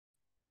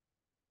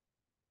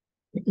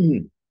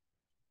All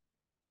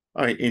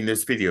right, in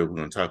this video, we're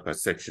going to talk about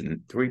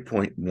section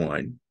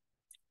 3.1.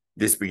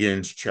 This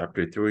begins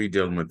chapter 3,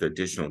 dealing with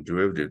additional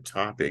derivative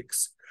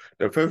topics.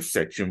 The first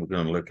section, we're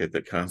going to look at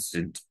the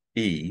constant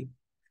E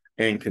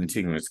and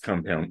continuous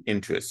compound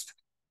interest.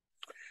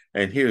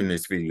 And here in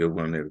this video,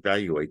 we're going to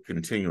evaluate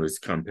continuous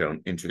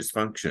compound interest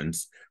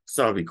functions,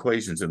 solve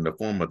equations in the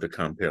form of the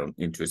compound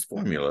interest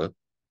formula,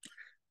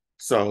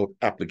 solve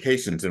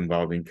applications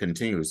involving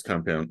continuous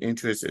compound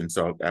interest, and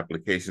solve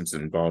applications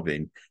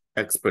involving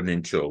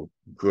exponential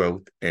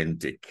growth and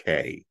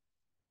decay.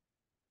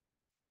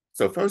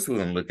 So first, we're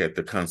going to look at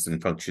the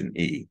constant function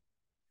E.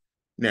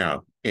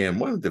 Now, in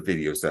one of the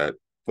videos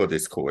for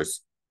this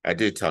course, I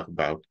did talk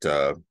about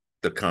the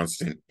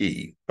constant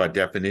E. By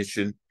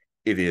definition,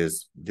 it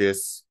is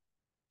this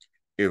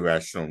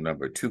irrational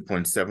number,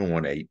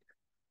 2.718,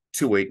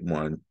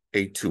 281,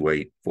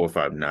 828,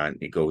 459.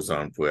 It goes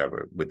on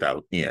forever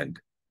without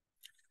end.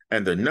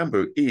 And the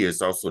number E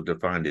is also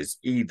defined as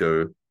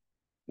either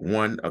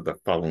one of the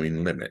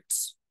following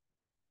limits.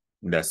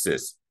 And that's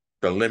this: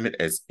 the limit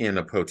as n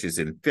approaches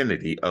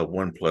infinity of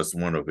 1 plus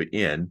 1 over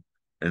n,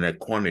 and that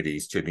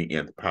quantities to the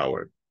nth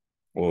power.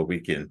 Or we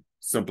can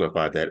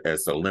simplify that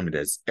as the limit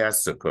as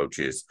s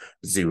approaches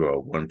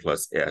 0, 1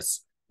 plus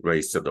s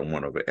raised to the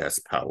 1 over s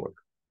power.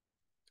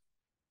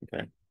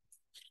 Okay.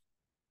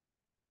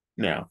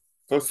 Now,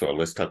 first of all,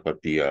 let's talk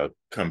about the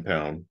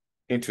compound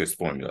interest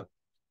formula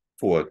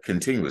for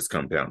continuous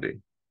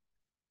compounding.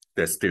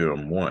 That's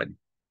theorem 1.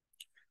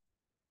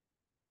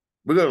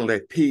 We're going to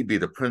let P be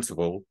the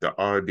principal, the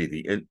R be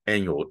the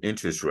annual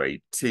interest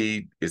rate,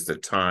 T is the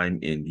time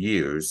in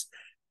years,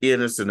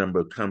 N is the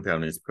number of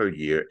compoundings per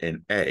year,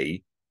 and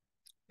A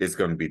is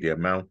going to be the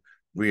amount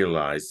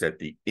realized at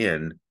the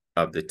end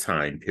of the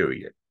time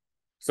period.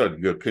 So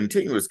your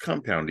continuous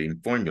compounding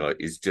formula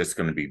is just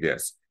going to be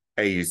this: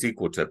 A is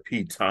equal to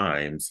P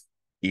times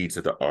E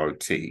to the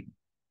RT.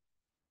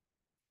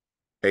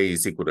 A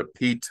is equal to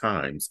P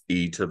times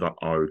E to the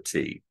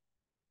RT.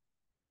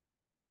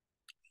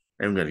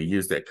 And I'm going to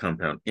use that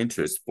compound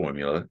interest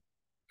formula,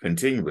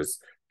 continuous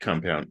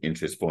compound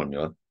interest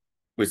formula,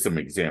 with some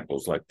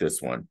examples like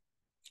this one.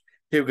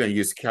 Here we're going to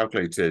use a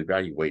calculator to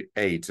evaluate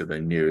A to the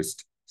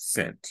nearest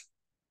cent.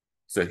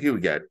 So here we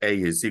got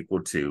A is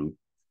equal to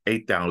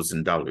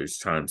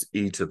 $8,000 times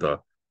E to the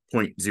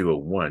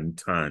 0.01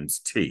 times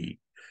T.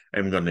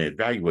 And we're going to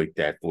evaluate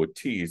that for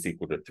T is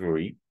equal to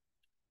 3,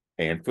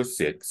 and for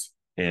 6,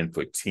 and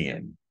for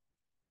 10.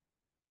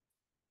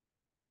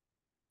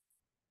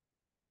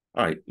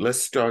 All right, let's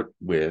start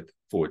with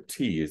for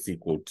T is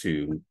equal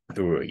to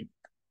 3.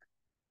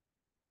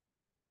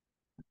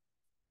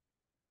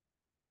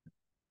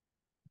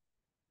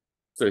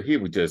 So here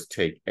we just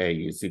take A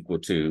is equal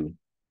to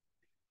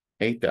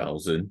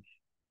 8,000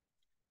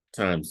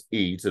 times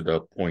E to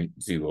the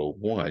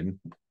 0.01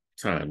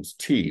 times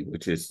T,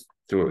 which is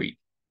 3.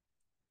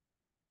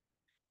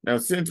 Now,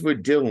 since we're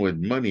dealing with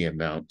money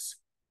amounts,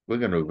 we're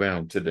going to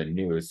round to the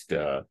nearest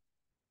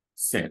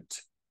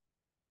cent,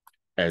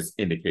 as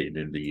indicated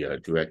in the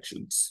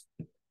directions.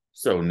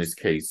 So in this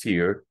case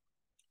here,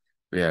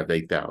 we have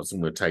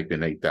 8,000. We'll type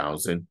in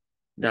 8,000.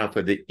 Now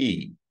for the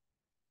E,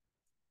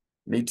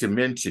 need to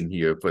mention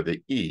here for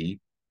the E,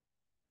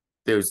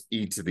 there's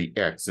E to the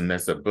X, and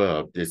that's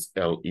above this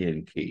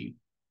LN key.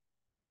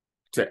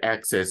 To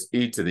access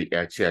E to the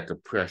X, you have to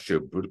press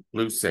your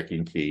blue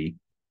second key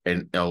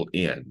and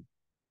LN.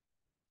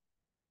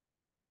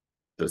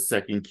 The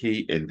second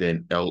key and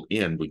then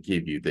LN will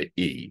give you the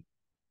E.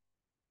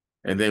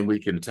 And then we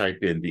can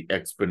type in the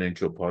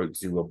exponential part,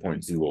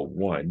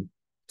 0.01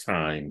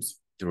 times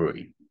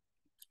 3.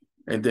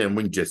 And then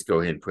we can just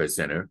go ahead and press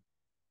enter.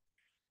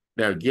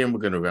 Now, again, we're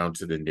going to round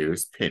to the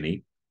nearest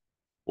penny,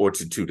 or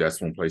to 2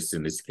 decimal places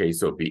in this case.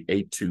 So it'll be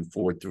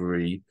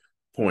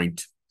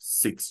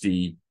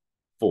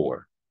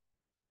 8243.64.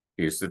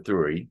 Here's the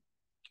 3.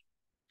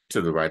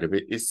 To the right of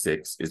it is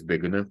 6. It's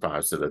bigger than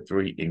 5, so the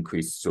 3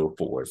 increases to a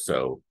 4.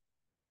 So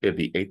it'll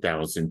be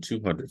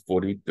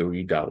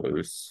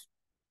 $8,243.64.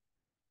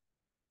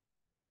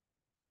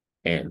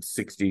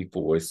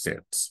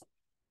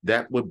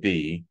 That would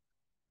be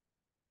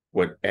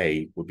what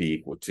A would be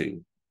equal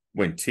to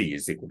when T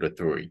is equal to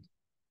 3.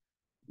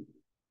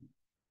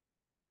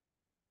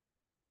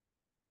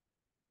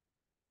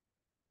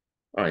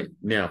 All right,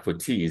 now for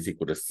T is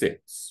equal to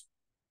 6.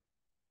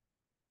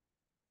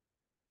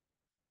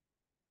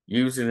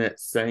 Using that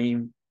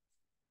same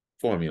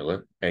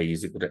formula, A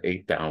is equal to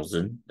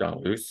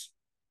 $8,000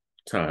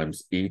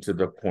 times E to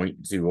the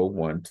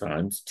 0.01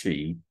 times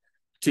T.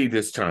 T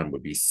this time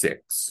would be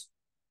 6.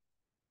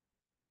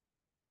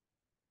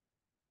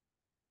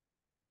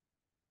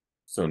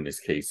 So in this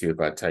case here, if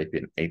I type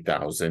in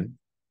 8,000,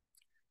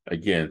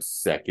 again,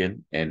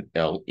 second and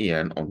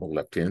LN on the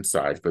left-hand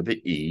side for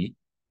the E,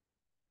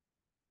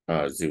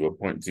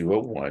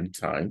 0.01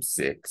 times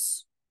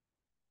 6.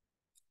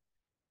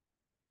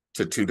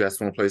 To 2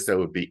 decimal places, that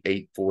would be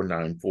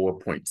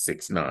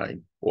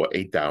 8494.69, or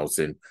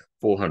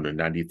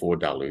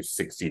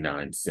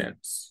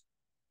 $8,494.69.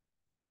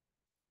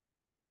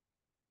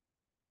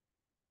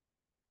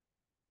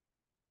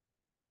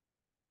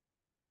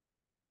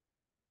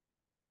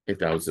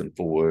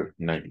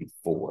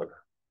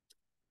 8,494.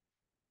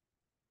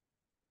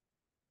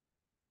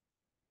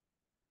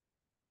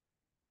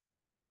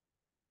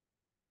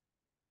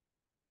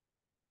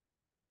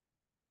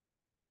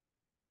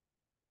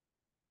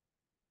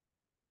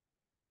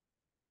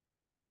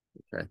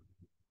 Okay.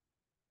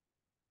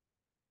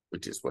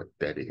 Which is what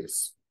that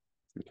is.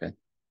 Okay.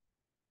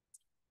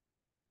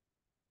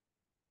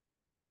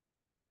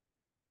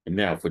 And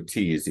now for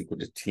t is equal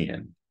to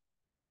 10.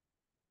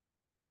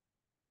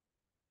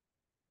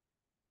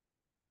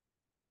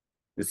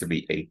 This would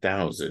be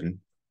 8,000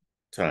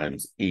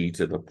 times e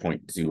to the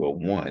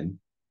 0.01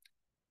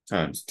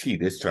 times t.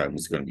 This time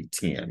is going to be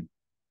 10.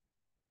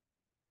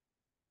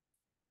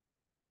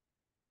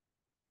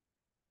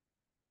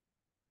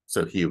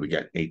 So here we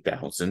got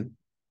 8,000.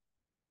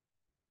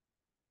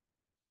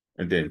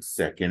 And then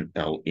second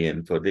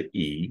ln for the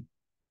e,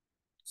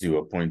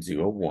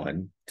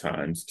 0.01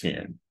 times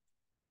 10.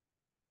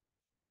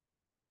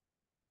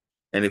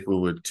 And if we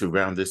were to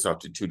round this off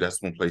to 2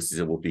 decimal places,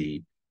 it will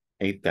be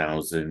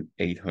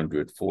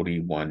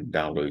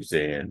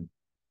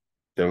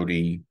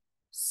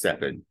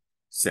 $8,841.37.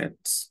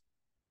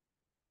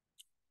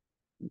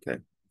 Okay.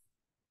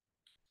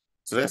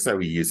 So that's how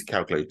we use a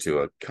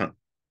calculator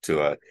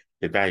to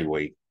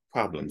evaluate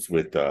problems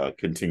with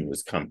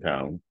continuous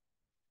compound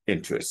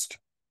interest.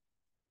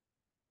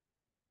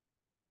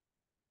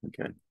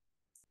 Okay.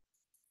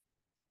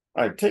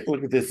 All right, take a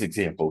look at this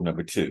example,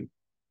 number 2.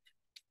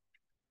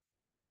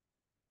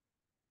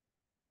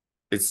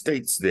 It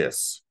states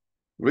this: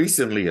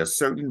 recently, a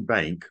certain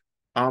bank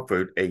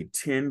offered a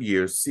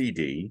 10-year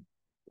CD,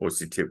 or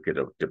certificate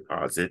of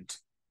deposit,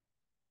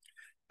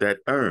 that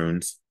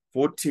earns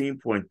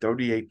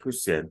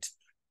 14.38%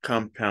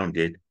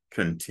 compounded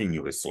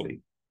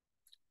continuously.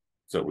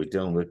 So we're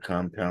dealing with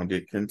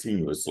compounded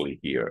continuously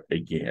here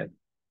again.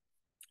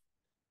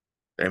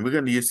 And we're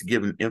going to use the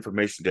given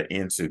information to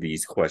answer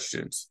these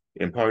questions.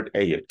 In part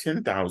A, if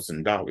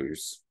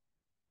 $10,000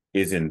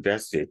 is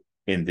invested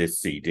in this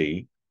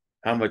CD,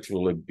 how much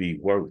will it be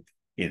worth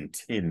in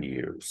 10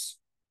 years?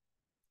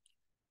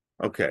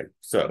 Okay,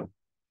 so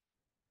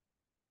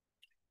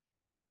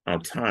our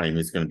time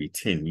is going to be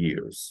 10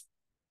 years,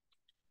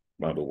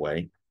 by the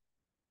way.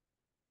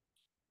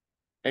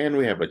 And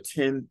we have a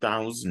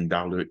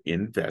 $10,000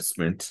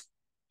 investment.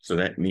 So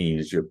that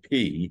means your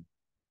P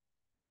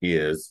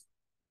is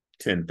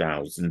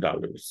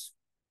 $10,000.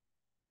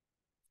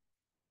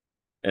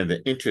 And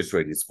the interest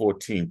rate is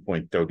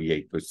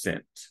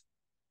 14.38%.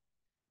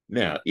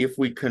 Now, if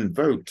we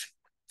convert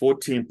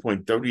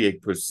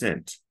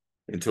 14.38%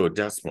 into a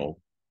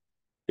decimal,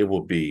 it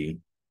will be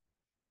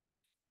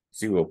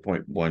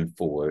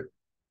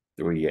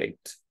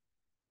 0.1438.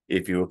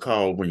 If you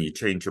recall, when you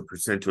change your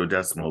percent to a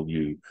decimal,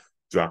 you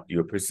drop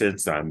your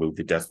percent sign, move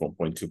the decimal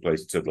point 2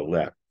 places to the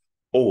left,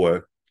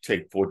 or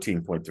take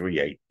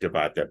 14.38,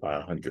 divide that by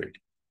 100,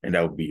 and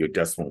that would be your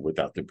decimal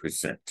without the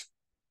percent.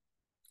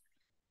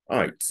 All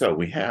right, so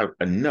we have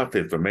enough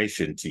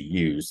information to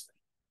use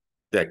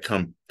that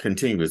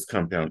continuous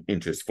compound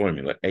interest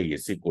formula. A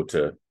is equal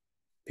to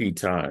P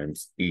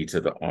times e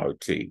to the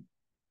RT.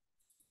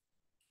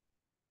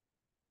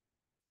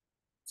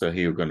 So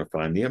here we're going to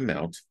find the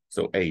amount.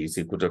 So A is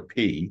equal to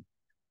P,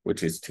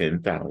 which is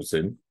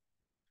 10,000,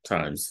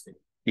 times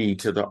e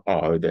to the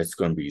R, that's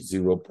going to be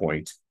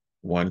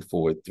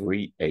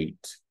 0.1438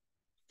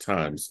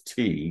 times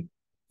T,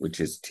 which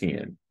is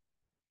 10.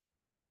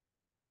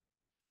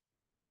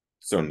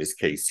 So in this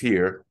case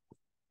here,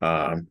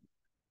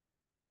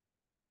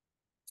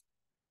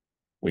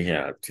 we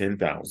have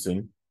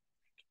 10,000,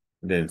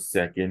 then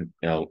second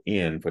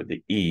ln for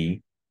the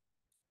E,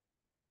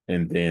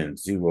 and then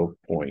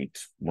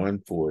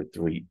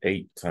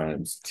 0.1438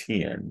 times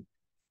 10.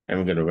 And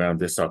we're going to round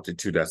this off to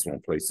 2 decimal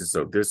places.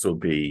 So this will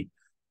be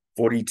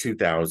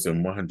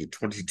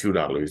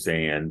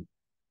 $42,122, and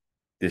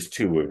this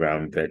 2 will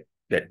round that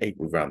 8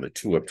 will round the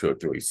 2 up to a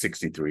 3,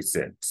 63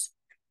 cents.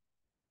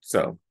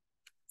 So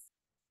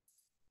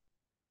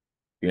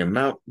the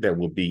amount that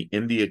will be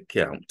in the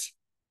account,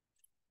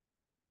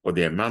 or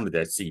the amount of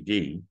that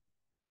CD,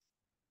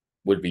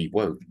 would be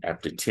worth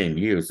after 10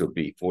 years will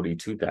be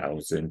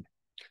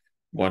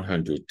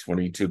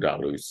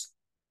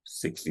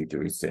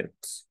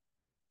 $42,122.63.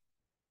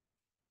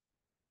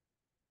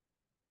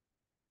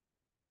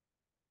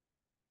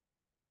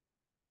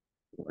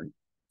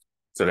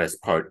 So that's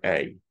part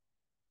A.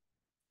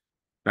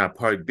 Now,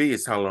 part B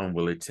is how long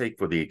will it take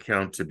for the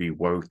account to be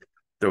worth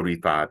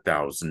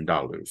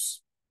 $35,000?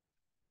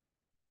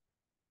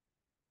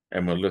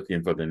 And we're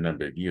looking for the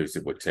number of years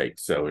it would take.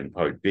 So in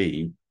part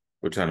B,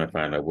 we're trying to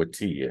find out what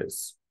T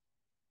is.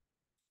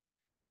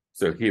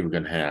 So here we're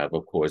going to have,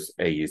 of course,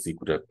 A is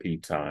equal to P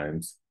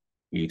times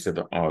e to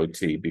the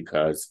RT,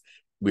 because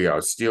we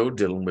are still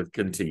dealing with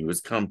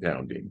continuous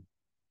compounding.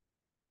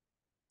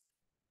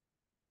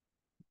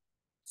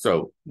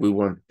 So we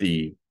want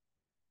the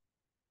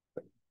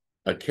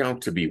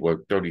account to be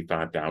worth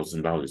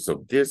 $35,000.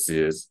 So this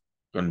is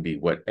going to be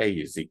what A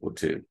is equal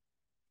to.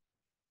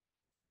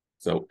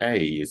 So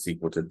A is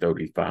equal to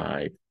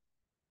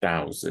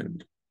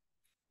 35,000.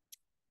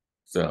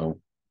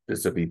 So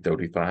this will be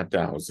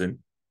 35,000.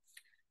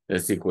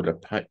 That's equal to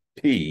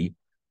P,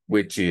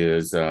 which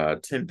is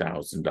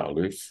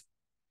 $10,000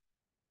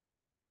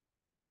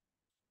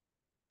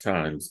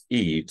 times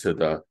E to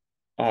the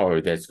R,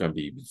 that's going to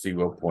be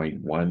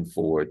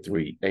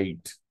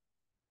 0.1438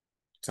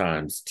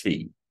 times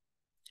T.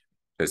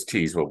 Because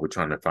T is what we're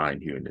trying to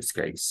find here in this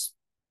case.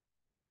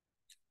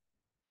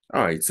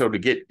 All right, so to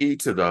get E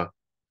to the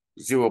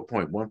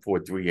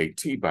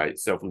 0.1438T by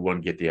itself, we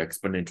want to get the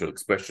exponential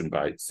expression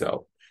by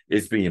itself.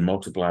 It's being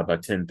multiplied by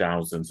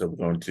 10,000, so we're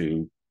going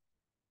to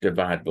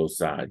divide both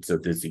sides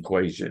of this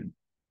equation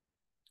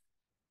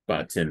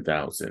by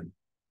 10,000.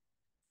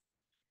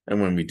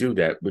 And when we do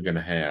that, we're going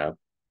to have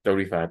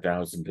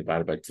 35,000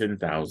 divided by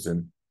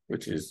 10,000,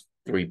 which is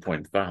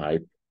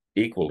 3.5,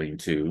 equaling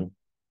to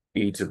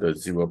E to the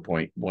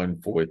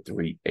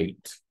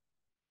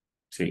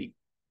 0.1438T.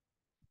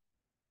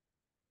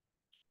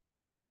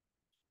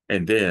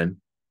 And then,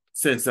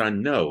 since I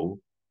know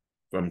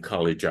from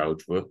college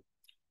algebra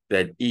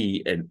that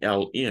E and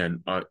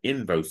Ln are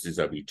inverses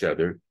of each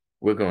other,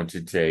 we're going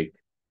to take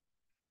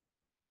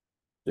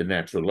the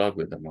natural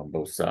logarithm on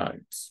both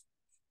sides.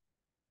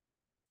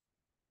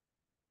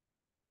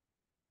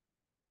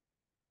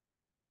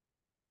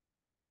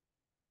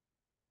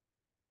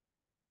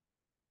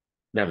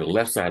 Now, the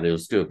left side, it'll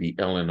still be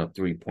ln of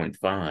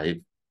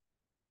 3.5.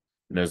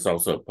 And there's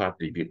also a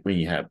property when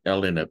you have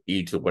ln of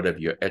e to whatever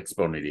your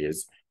exponent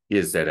is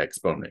that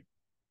exponent.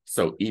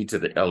 So e to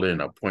the ln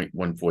of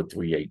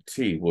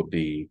 0.1438t will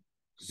be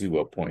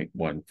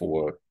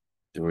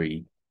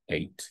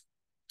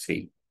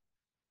 0.1438t.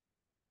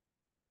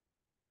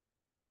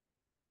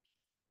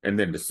 And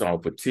then to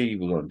solve for t,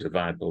 we're going to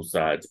divide both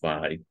sides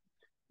by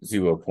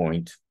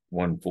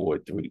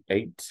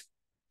 0.1438.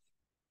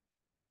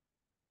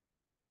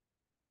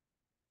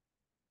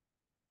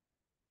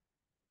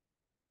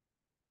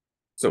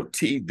 So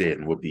t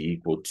then will be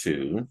equal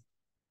to,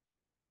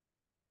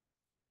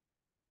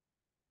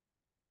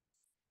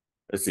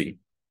 let's see,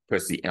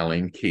 press the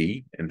ln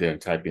key and then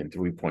type in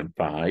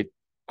 3.5,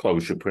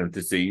 close your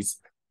parentheses,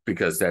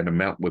 because that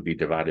amount would be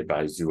divided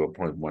by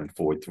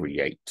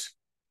 0.1438.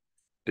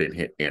 Then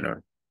hit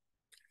enter.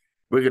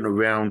 We're going to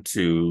round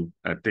to,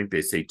 I think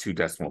they say 2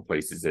 decimal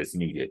places as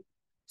needed.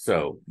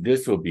 So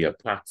this will be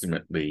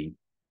approximately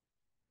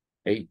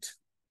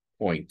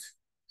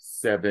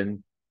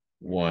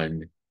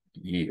 8.71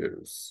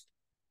 years.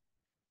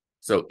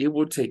 So it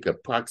will take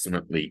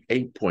approximately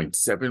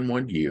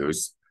 8.71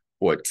 years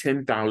for a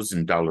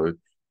 $10,000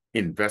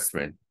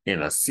 investment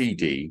in a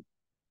CD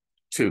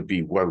to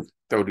be worth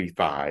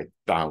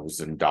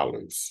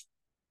 $35,000.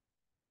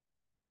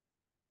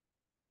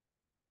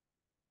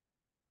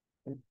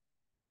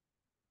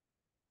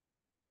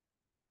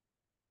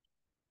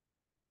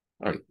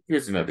 All right,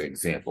 here's another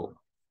example.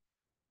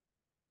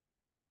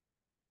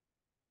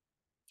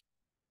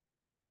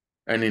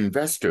 An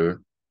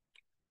investor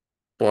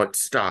bought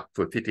stock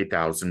for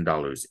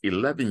 $50,000.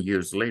 11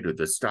 years later,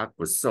 the stock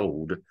was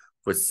sold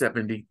for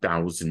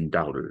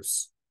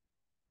 $70,000.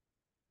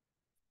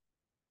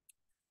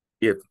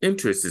 If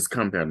interest is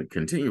compounded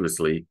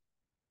continuously,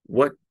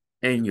 what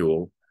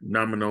annual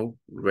nominal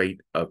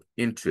rate of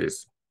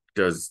interest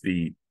did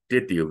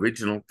the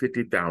original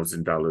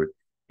 $50,000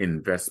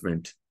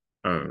 investment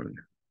earn?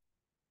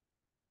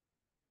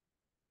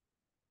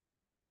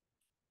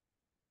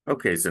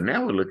 Okay, so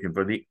now we're looking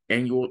for the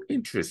annual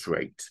interest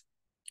rate.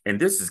 And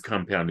this is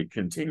compounded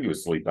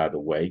continuously, by the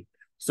way.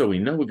 So we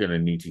know we're going to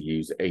need to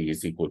use A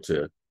is equal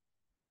to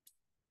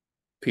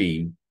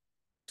P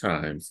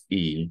times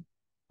E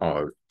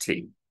RT.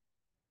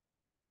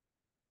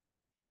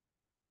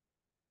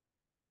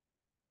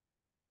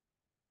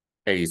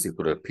 A is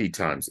equal to P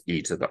times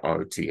E to the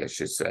RT, I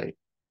should say.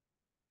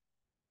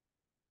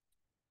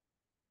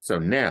 So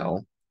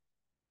now,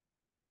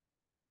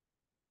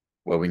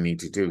 what we need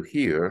to do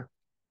here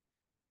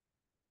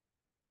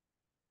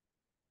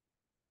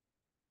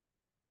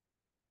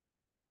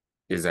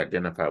is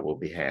identify what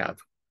we have.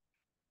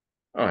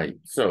 All right,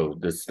 so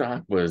the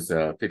stock was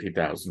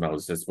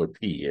 $50,000. That's what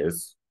P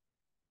is.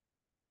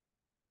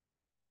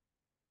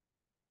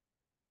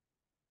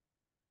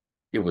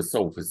 It was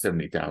sold for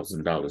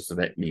 $70,000, so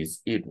that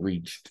means it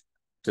reached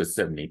to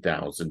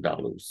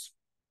 $70,000.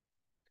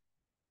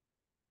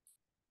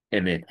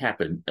 And it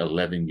happened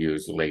 11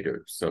 years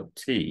later, so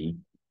T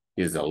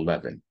is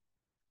 11.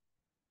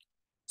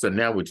 So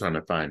now we're trying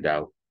to find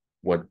out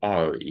what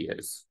R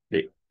is,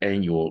 the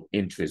annual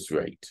interest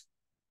rate,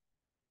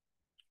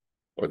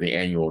 or the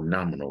annual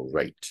nominal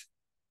rate.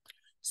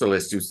 So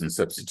let's do some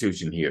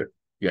substitution here.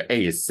 Your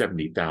A is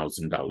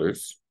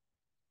 $70,000.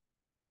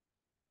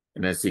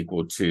 And that's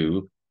equal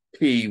to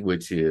P,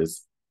 which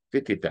is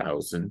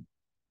 50,000,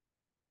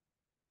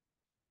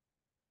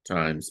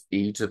 times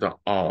E to the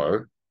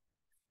R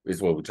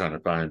is what we're trying to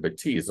find, but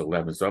T is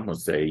 11. So I'm going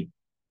to say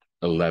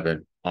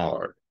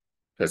 11R,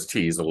 because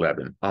T is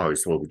 11. R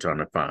is what we're trying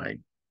to find.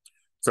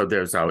 So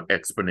there's our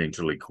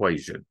exponential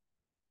equation.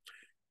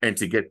 And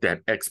to get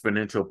that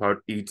exponential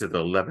part, E to the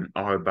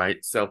 11R by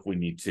itself, we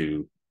need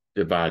to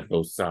divide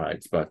both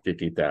sides by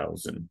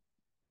 50,000.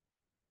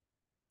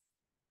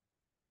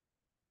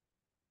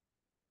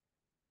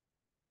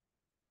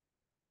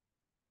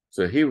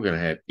 So here we're going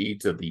to have e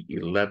to the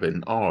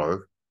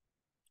 11r,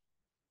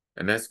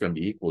 and that's going to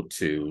be equal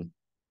to,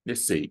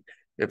 let's see,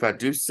 if I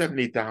do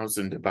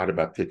 70,000 divided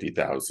by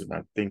 50,000,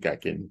 I think I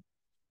can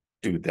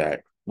do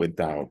that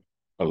without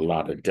a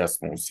lot of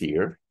decimals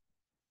here.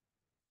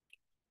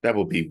 That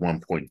will be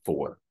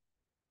 1.4.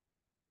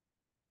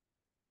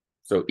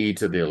 So e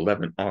to the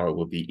 11r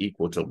will be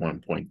equal to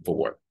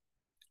 1.4.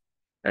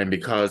 And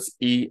because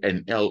e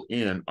and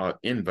ln are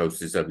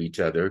inverses of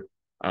each other,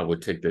 I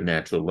would take the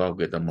natural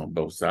logarithm on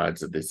both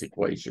sides of this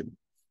equation.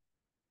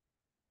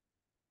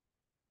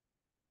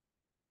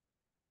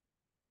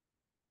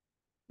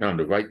 Now on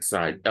the right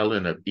side,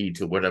 ln of e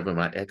to whatever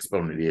my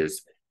exponent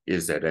is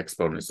that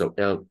exponent. So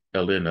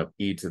ln of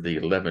e to the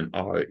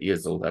 11r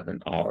is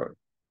 11r.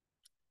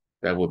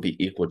 That will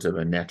be equal to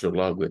the natural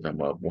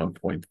logarithm of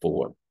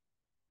 1.4.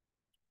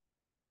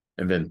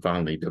 And then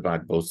finally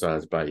divide both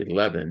sides by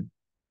 11.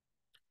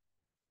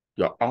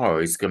 Your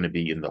r is going to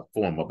be in the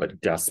form of a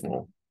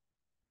decimal.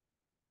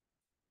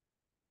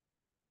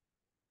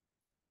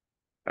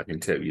 I can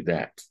tell you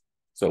that.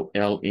 So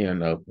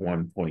ln of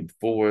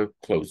 1.4,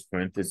 close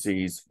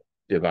parentheses,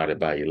 divided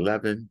by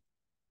 11,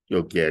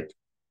 you'll get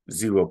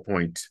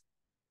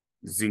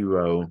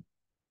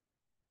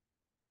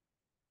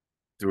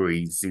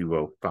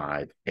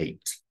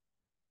 0.03058.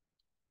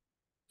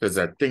 Because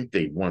I think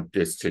they want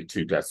this to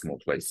 2 decimal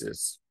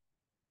places.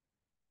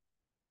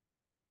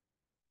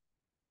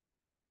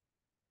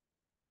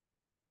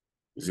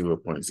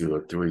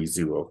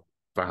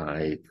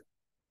 .03058.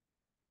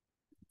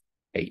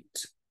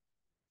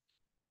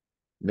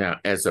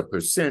 Now, as a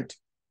percent,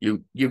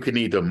 you can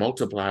either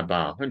multiply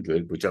by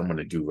 100, which I'm going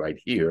to do right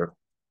here,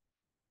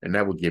 and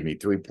that will give me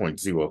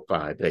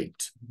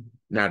 3.058.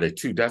 Now, the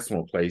 2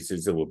 decimal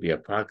places, it will be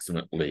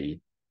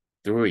approximately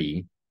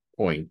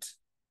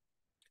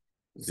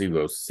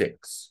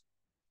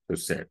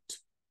 3.06%.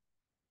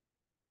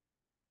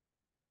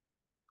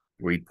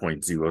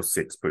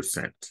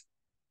 3.06%.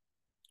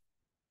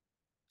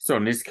 So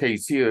in this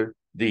case here,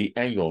 the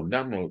annual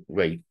nominal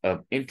rate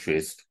of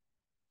interest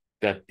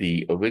that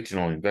the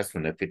original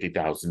investment of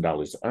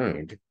 $50,000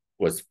 earned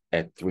was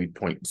at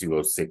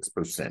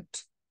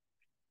 3.06%.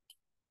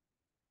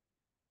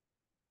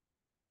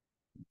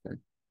 Okay.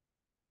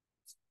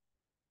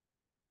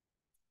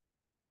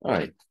 All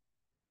right.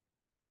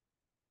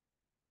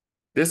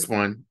 This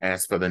one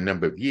asks for the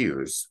number of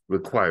years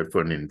required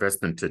for an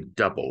investment to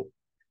double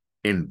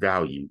in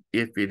value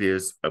if it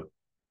is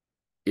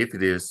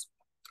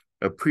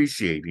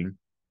appreciating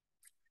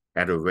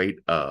at a rate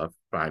of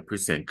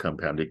 5%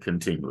 compounded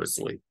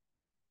continuously.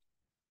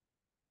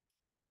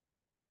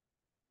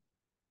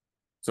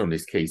 So in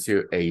this case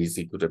here, A is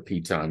equal to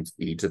P times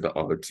E to the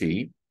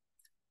RT,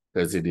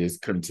 because it is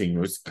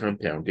continuous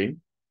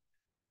compounding.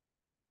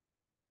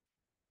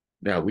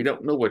 Now, we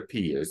don't know what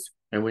P is,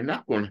 and we're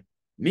not going to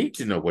need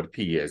to know what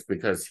P is,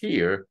 because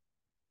here,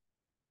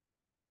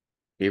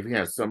 if we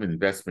have some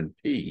investment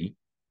P,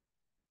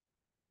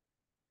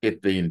 if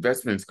the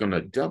investment is going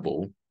to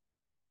double,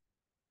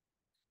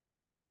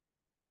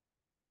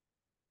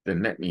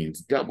 then that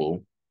means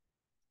double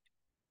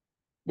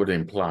would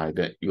imply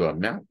that your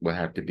amount will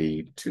have to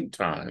be 2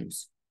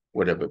 times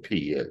whatever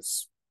P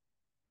is.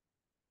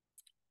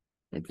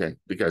 Okay,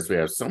 because we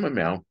have some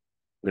amount,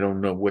 we don't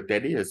know what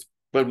that is,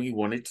 but we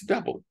want it to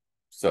double.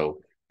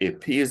 So if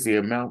P is the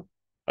amount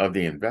of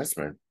the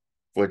investment,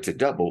 for it to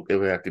double, it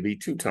will have to be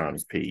 2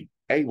 times P.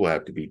 A will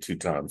have to be 2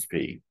 times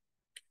P.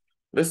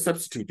 Let's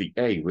substitute the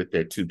A with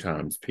that 2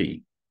 times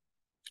P.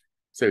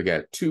 So we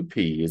got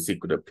 2P is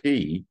equal to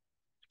P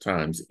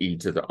times E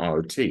to the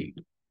RT.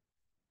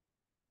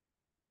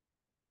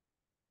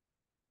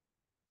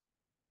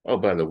 Oh,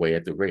 by the way,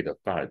 at the rate of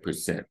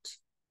 5%.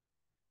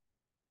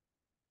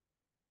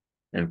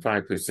 And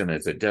 5%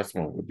 as a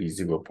decimal would be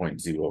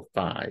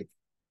 0.05.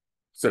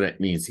 So that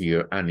means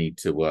here I need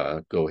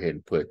to go ahead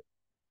and put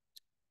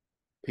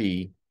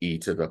P e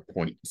to the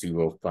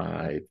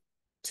 0.05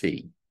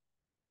 t.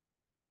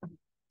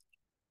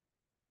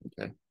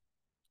 Okay.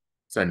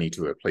 So I need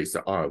to replace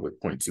the r with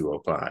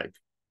 0.05.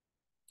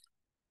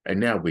 And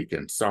now we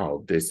can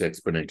solve this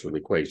exponential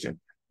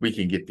equation. We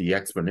can get the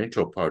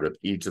exponential part of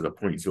e to the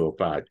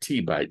 0.05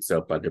 t by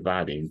itself by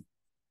dividing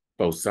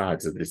both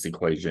sides of this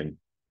equation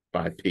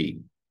by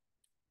p.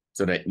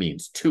 So that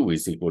means 2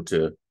 is equal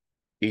to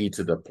e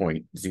to the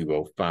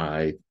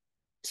 0.05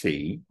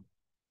 t.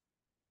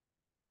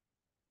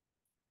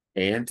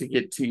 And to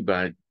get t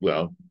by,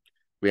 well,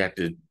 we have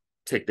to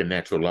take the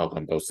natural log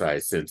on both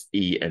sides since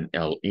e and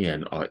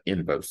ln are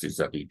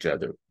inverses of each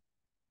other.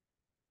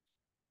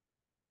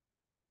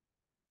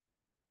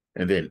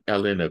 And then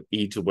ln of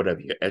e to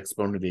whatever your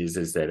exponent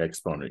is that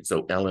exponent.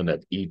 So ln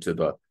of e to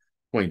the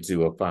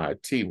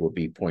 0.05 t will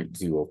be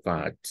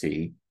 0.05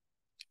 t.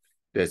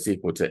 That's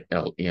equal to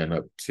ln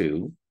of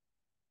 2.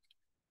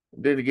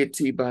 Then to get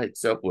t by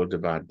itself, we'll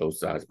divide both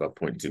sides by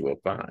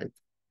 0.05.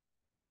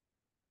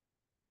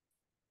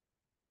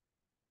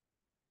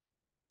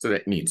 So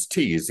that means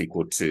T is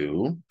equal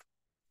to,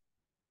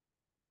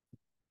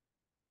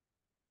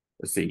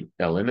 let's see,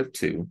 ln of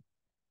 2,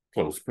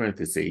 close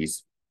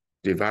parentheses,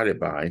 divided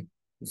by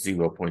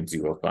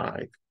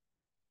 0.05.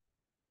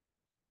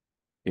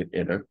 Hit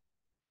enter.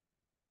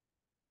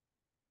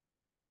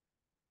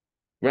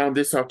 Round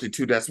this off to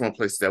 2 decimal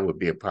places, that would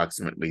be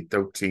approximately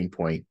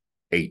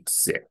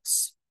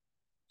 13.86.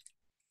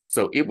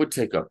 So it would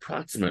take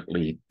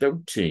approximately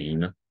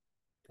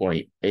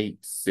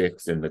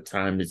 13.86, and the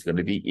time is going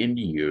to be in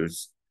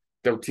years,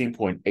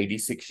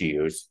 13.86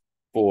 years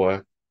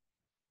for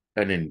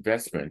an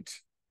investment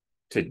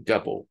to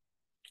double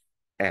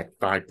at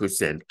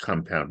 5%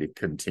 compounded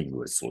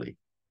continuously.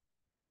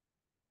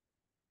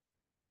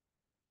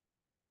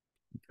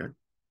 Okay.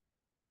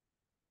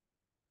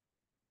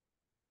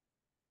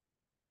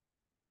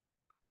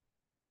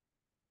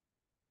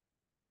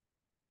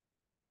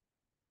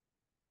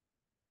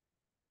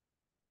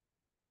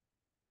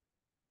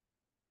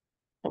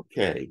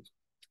 Okay.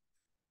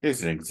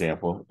 Here's an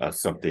example of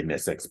something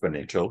that's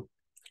exponential.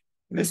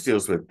 This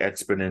deals with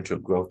exponential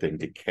growth and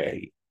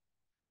decay.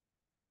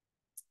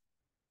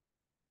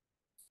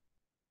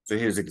 So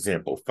here's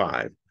example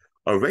 5.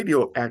 A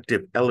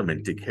radioactive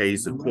element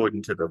decays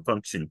according to the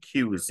function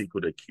Q is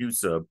equal to Q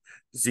sub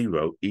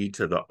 0 e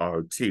to the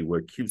RT,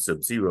 where Q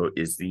sub 0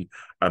 is the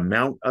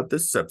amount of the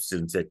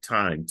substance at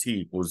time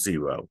t equals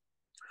 0.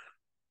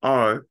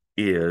 R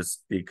is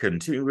the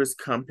continuous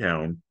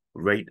compound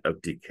rate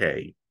of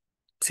decay.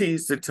 T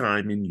is the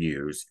time in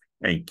years,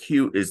 and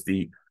Q is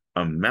the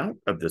amount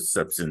of the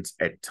substance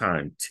at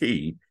time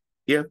t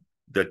if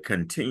the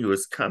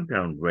continuous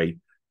compound rate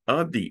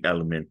of the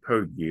element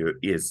per year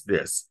is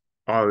this.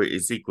 R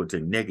is equal to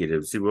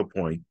negative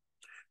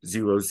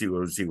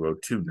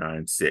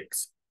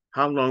 0.000296.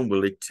 How long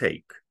will it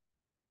take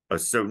a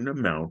certain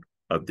amount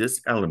of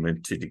this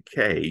element to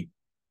decay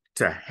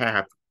to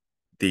half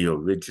the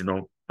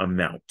original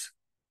amount?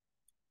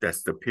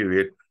 That's the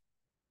period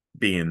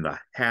being the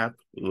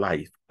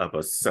half-life of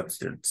a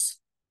substance.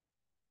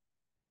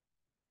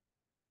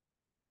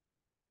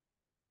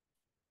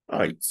 All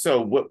right,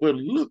 so what we're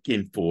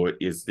looking for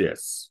is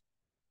this,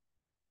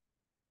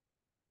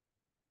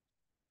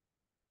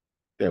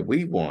 that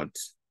we want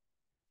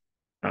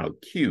our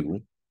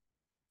Q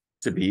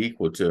to be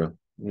equal to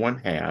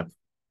 1/2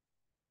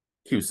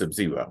 Q sub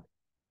 0.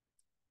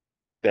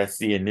 That's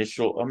the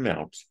initial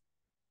amount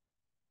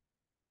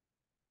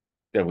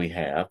that we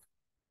have,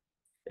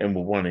 and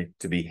we want it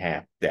to be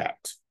half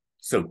that.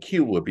 So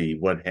Q will be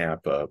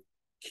 1/2 of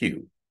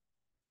Q.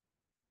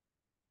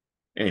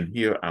 And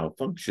here our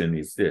function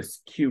is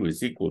this. Q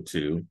is equal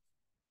to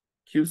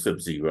Q sub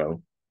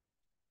 0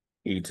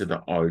 e to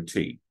the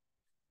RT.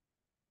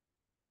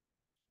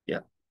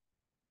 Yeah.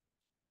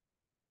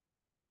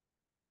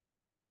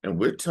 And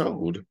we're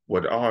told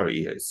what R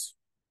is.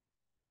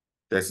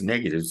 That's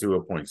negative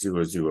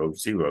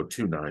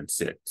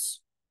 0.000296.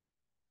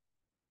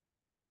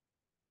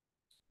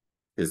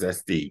 Because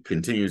that's the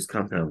continuous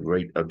compound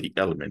rate of the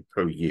element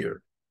per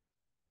year.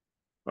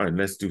 All right,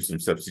 let's do some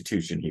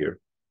substitution here.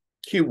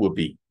 Q will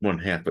be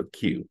 1/2 of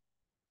Q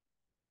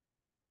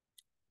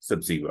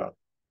sub 0,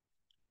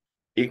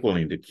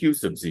 equaling to Q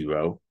sub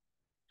 0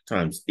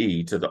 times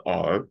e to the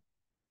R.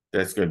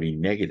 That's going to be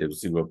negative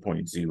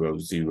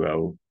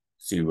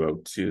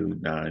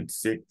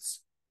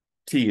 0.000296.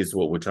 T is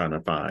what we're trying to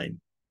find.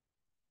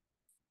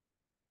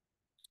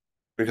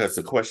 Because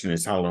the question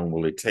is, how long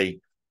will it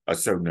take a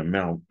certain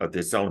amount of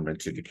this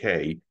element to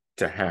decay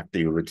to half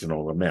the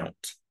original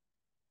amount?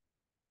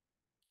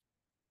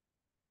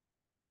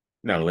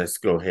 Now let's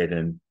go ahead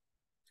and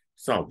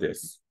solve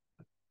this.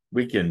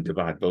 We can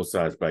divide both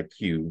sides by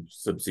Q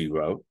sub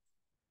 0.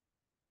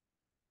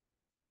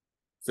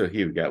 So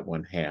here we got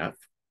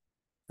 1/2,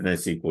 and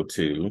that's equal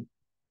to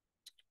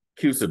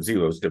Q sub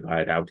 0 is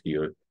divided out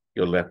here.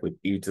 You're left with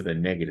e to the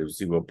negative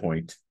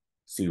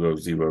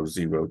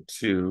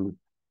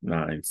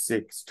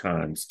 0.000296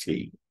 times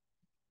t.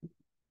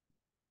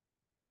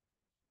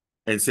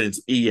 And since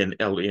E and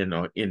Ln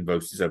are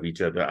inverses of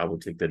each other, I will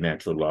take the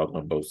natural log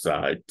on both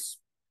sides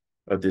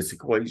of this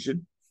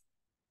equation.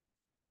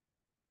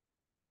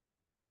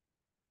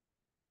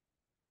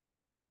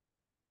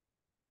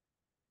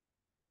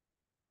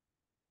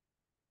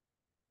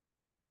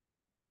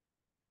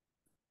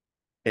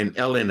 And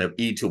ln of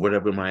e to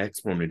whatever my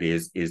exponent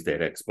is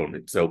that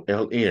exponent. So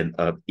ln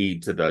of e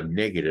to the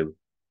negative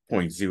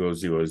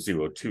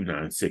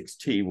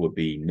 0.000296t will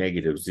be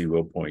negative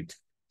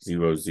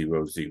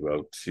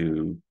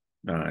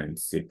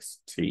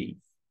 0.000296t.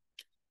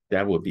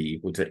 That will be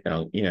equal to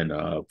ln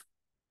of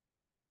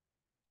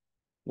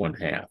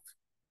 1/2.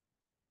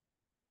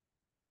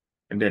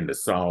 And then to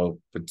solve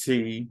for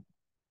t,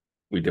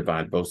 we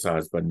divide both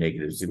sides by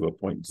negative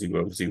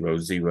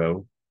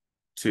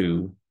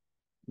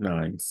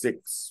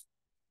 0.000296.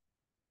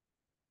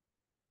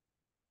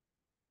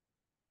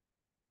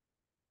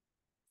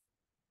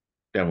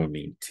 That would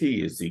mean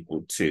t is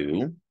equal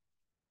to,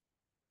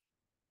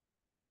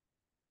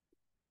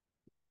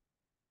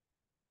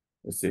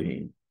 let's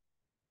see,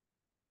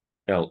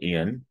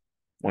 ln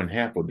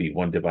 1/2 would be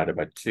 1 divided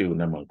by 2,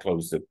 and I'm going to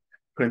close the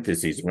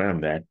parentheses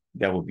around that.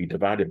 That will be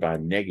divided by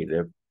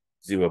negative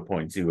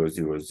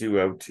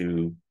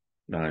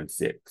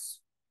 0.000296.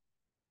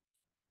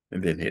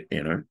 And then hit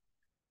enter.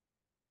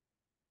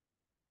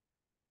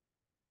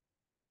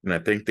 And I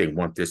think they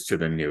want this to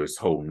the nearest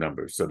whole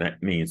number. So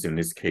that means in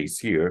this case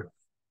here,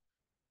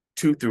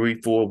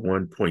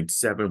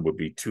 2341.7 would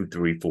be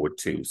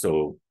 2342.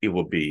 So it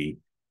will be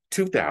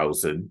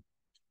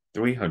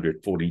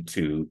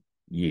 2,342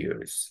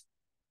 years.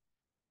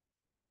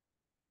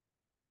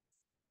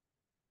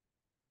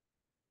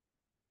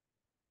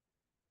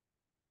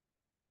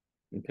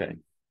 Okay.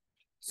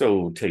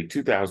 So take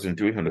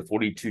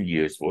 2,342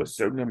 years for a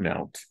certain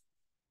amount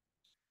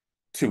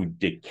to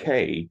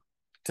decay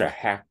to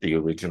half the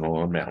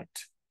original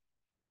amount.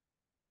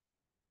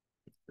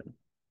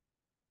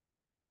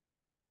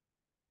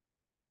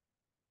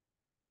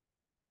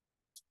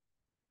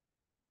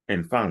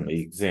 And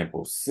finally,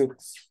 example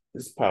 6.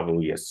 This is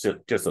probably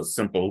just a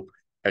simple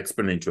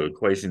exponential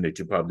equation that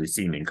you've probably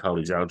seen in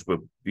college algebra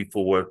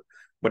before,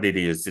 but it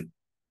is a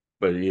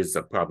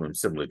problem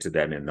similar to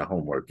that in the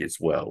homework as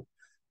well.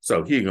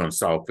 So here you're going to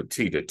solve for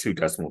t to 2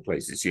 decimal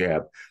places. You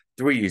have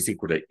 3 is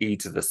equal to e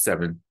to the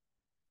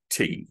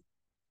 7t.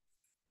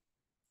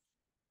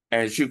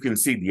 As you can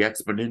see, the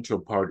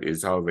exponential part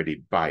is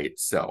already by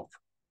itself.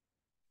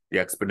 The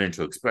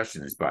exponential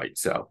expression is by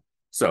itself.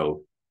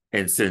 So,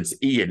 and since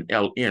e and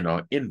ln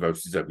are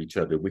inverses of each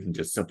other, we can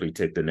just simply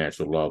take the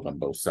natural log on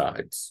both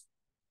sides.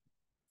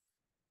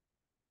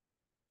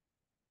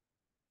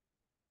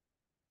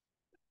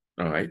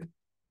 All right.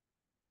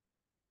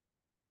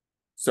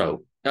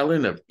 So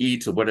ln of e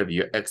to whatever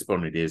your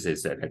exponent is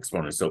that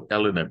exponent. So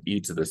ln of e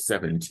to the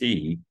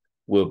 7t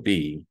will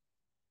be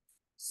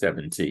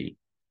 7t.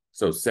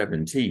 So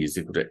 7t is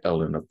equal to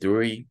ln of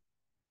 3.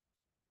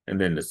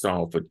 And then to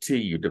solve for t,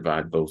 you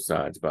divide both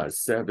sides by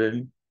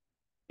 7.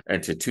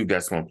 And to 2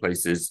 decimal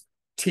places,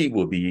 t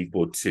will be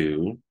equal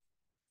to,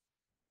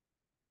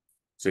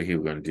 so here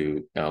we're going to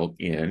do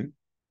ln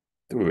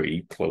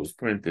 3, close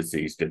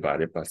parentheses,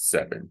 divided by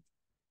 7.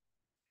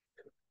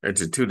 And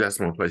to 2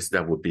 decimal places,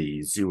 that would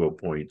be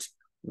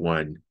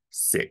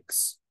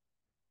 0.16.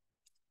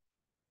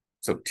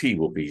 So t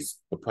will be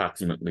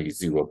approximately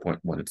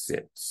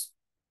 0.16.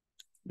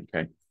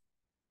 Okay.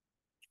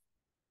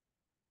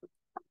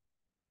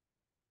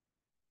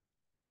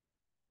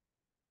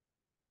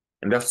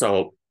 And that's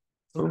all.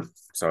 Oh,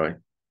 sorry.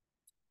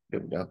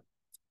 There we go.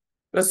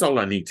 That's all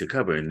I need to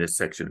cover in this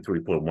section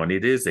 3.1.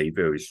 It is a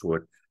very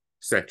short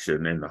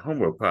section, and the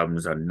homework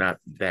problems are not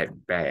that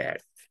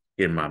bad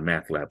in my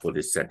math lab for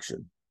this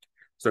section.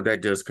 So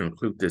that does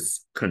conclude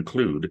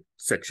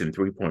section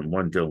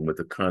 3.1 dealing with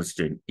the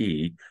constant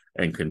E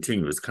and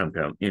continuous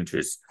compound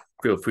interest.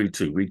 Feel free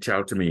to reach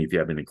out to me if you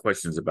have any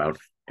questions about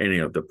any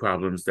of the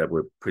problems that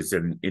were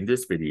presented in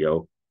this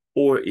video,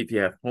 or if you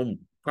have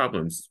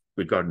problems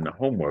regarding the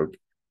homework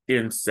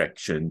in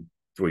section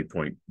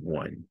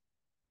 3.1.